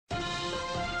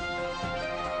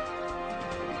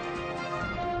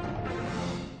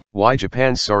Why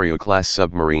Japan's Soryu-Class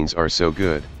submarines are so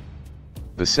good.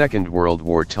 The Second World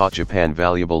War taught Japan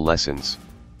valuable lessons.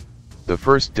 The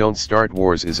first "don't start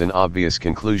wars" is an obvious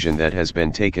conclusion that has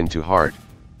been taken to heart.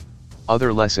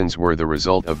 Other lessons were the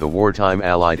result of the wartime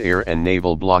Allied air and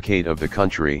naval blockade of the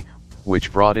country,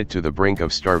 which brought it to the brink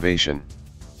of starvation.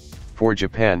 For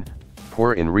Japan,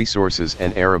 poor in resources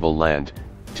and arable land,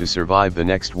 to survive the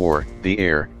next war, the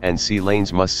air and sea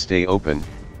lanes must stay open,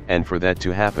 and for that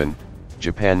to happen,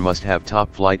 Japan must have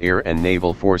top-flight air and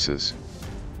naval forces.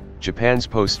 Japan's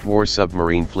post-war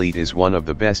submarine fleet is one of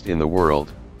the best in the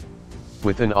world.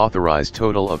 With an authorized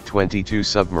total of 22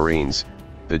 submarines,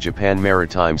 the Japan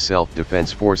Maritime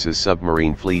Self-Defense Forces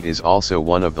submarine fleet is also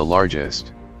one of the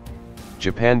largest.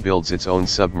 Japan builds its own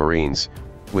submarines,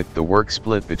 with the work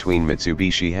split between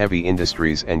Mitsubishi Heavy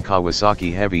Industries and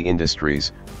Kawasaki Heavy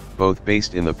Industries, both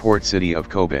based in the port city of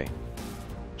Kobe.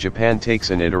 Japan takes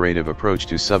an iterative approach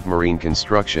to submarine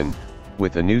construction,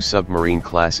 with a new submarine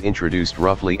class introduced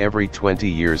roughly every 20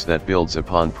 years that builds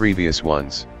upon previous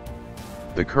ones.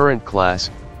 The current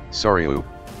class, Soryu,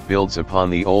 builds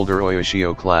upon the older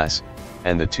Oyashio class,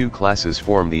 and the two classes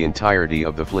form the entirety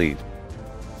of the fleet.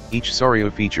 Each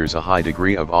Soryu features a high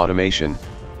degree of automation,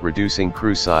 reducing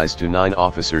crew size to 9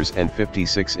 officers and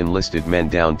 56 enlisted men,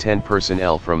 down 10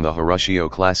 personnel from the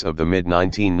Hiroshio class of the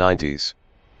mid-1990s.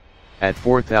 At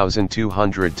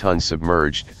 4,200 tons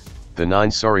submerged, the 9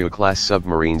 Soryu-class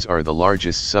submarines are the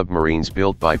largest submarines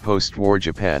built by post-war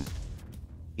Japan.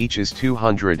 Each is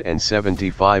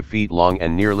 275 feet long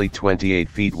and nearly 28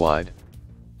 feet wide.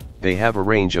 They have a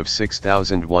range of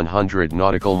 6,100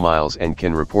 nautical miles and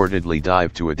can reportedly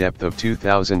dive to a depth of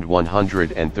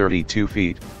 2,132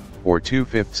 feet, or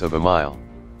 2/5 of a mile.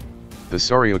 The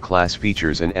Soryu class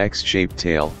features an X-shaped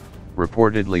tail,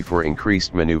 reportedly for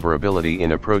increased maneuverability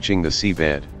in approaching the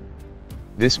seabed.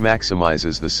 This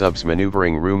maximizes the sub's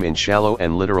maneuvering room in shallow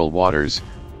and littoral waters,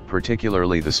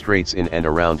 particularly the straits in and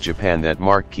around Japan that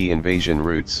mark key invasion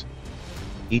routes.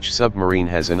 Each submarine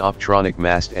has an optronic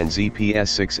mast and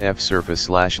ZPS-6F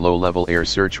surface/low-level air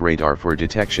search radar for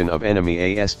detection of enemy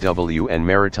ASW and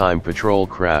maritime patrol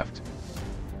craft.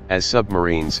 As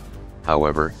submarines,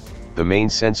 however, the main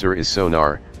sensor is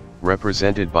sonar,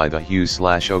 represented by the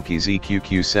Hughes/Oki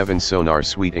ZQQ7 sonar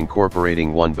suite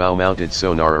incorporating 1 bow-mounted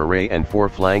sonar array and 4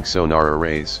 flank sonar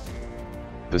arrays.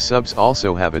 The subs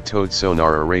also have a towed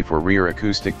sonar array for rear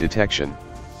acoustic detection.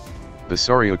 The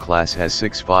Soryu class has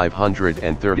 6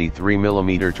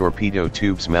 533mm torpedo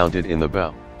tubes mounted in the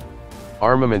bow.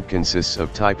 Armament consists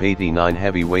of Type 89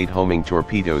 heavyweight homing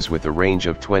torpedoes with a range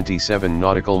of 27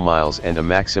 nautical miles and a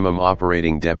maximum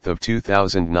operating depth of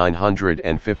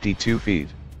 2,952 feet.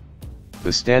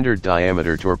 The standard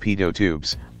diameter torpedo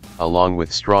tubes, along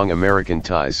with strong American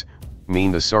ties,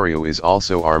 mean the Soryu is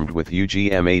also armed with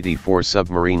UGM-84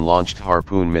 submarine-launched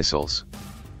Harpoon missiles.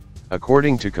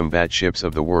 According to Combat Ships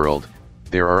of the World,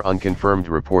 there are unconfirmed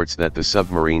reports that the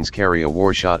submarines carry a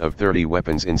warshot of 30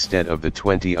 weapons instead of the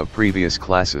 20 of previous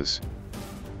classes.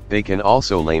 They can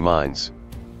also lay mines.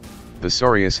 The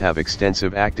Soryus have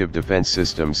extensive active defense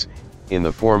systems, in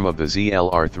the form of the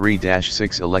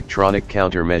ZLR-3-6 electronic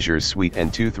countermeasures suite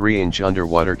and 2 3-inch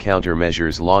underwater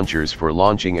countermeasures launchers for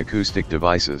launching acoustic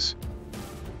devices.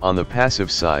 On the passive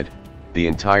side, the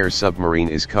entire submarine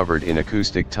is covered in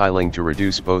acoustic tiling to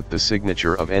reduce both the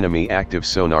signature of enemy active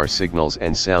sonar signals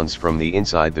and sounds from the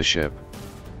inside the ship.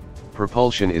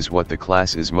 Propulsion is what the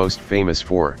class is most famous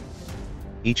for.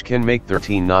 Each can make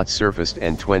 13 knots surfaced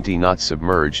and 20 knots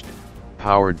submerged,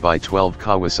 powered by 12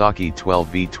 Kawasaki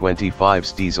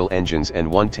 12V25s diesel engines and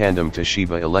 1 tandem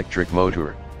Toshiba electric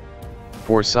motor.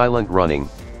 For silent running,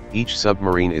 each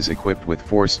submarine is equipped with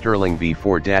 4 Stirling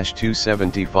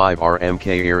V4-275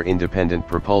 RMK air-independent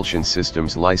propulsion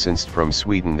systems licensed from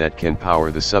Sweden that can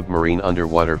power the submarine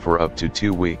underwater for up to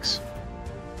 2 weeks.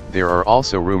 There are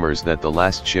also rumors that the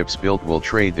last ships built will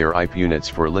trade their IP units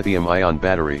for lithium-ion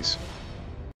batteries.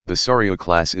 The Soryu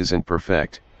class isn't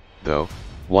perfect, though.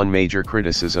 One major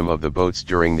criticism of the boats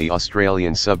during the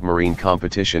Australian submarine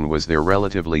competition was their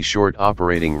relatively short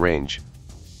operating range.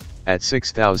 At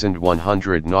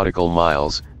 6,100 nautical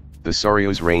miles, the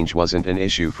Soryu's range wasn't an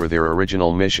issue for their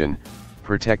original mission,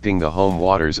 protecting the home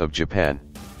waters of Japan.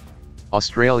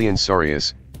 Australian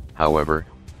Soryus, however,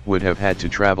 would have had to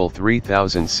travel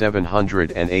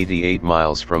 3,788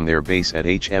 miles from their base at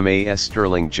HMAS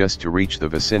Stirling just to reach the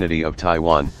vicinity of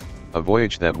Taiwan, a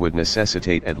voyage that would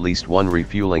necessitate at least 1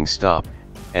 refueling stop,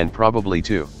 and probably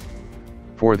 2.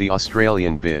 For the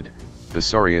Australian bid, the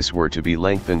Soryus were to be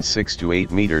lengthened 6 to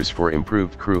 8 meters for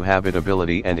improved crew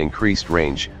habitability and increased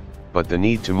range, but the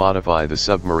need to modify the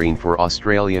submarine for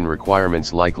Australian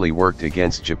requirements likely worked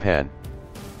against Japan.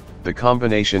 The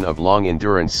combination of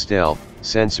long-endurance stealth,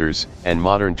 sensors, and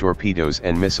modern torpedoes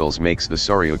and missiles makes the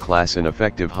Soryu-class an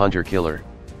effective hunter-killer.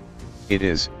 It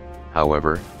is,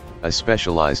 however, a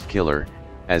specialized killer,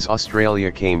 as Australia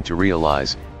came to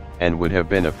realize, and would have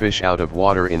been a fish out of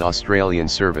water in Australian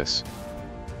service.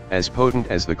 As potent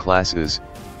as the class is,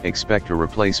 expect a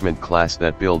replacement class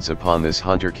that builds upon this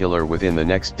hunter-killer within the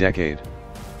next decade.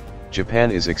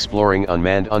 Japan is exploring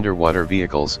unmanned underwater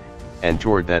vehicles, and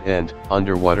toward that end,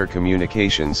 underwater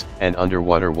communications and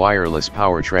underwater wireless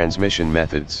power transmission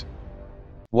methods.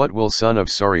 What will Son of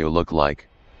Soryu look like?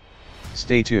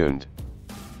 Stay tuned.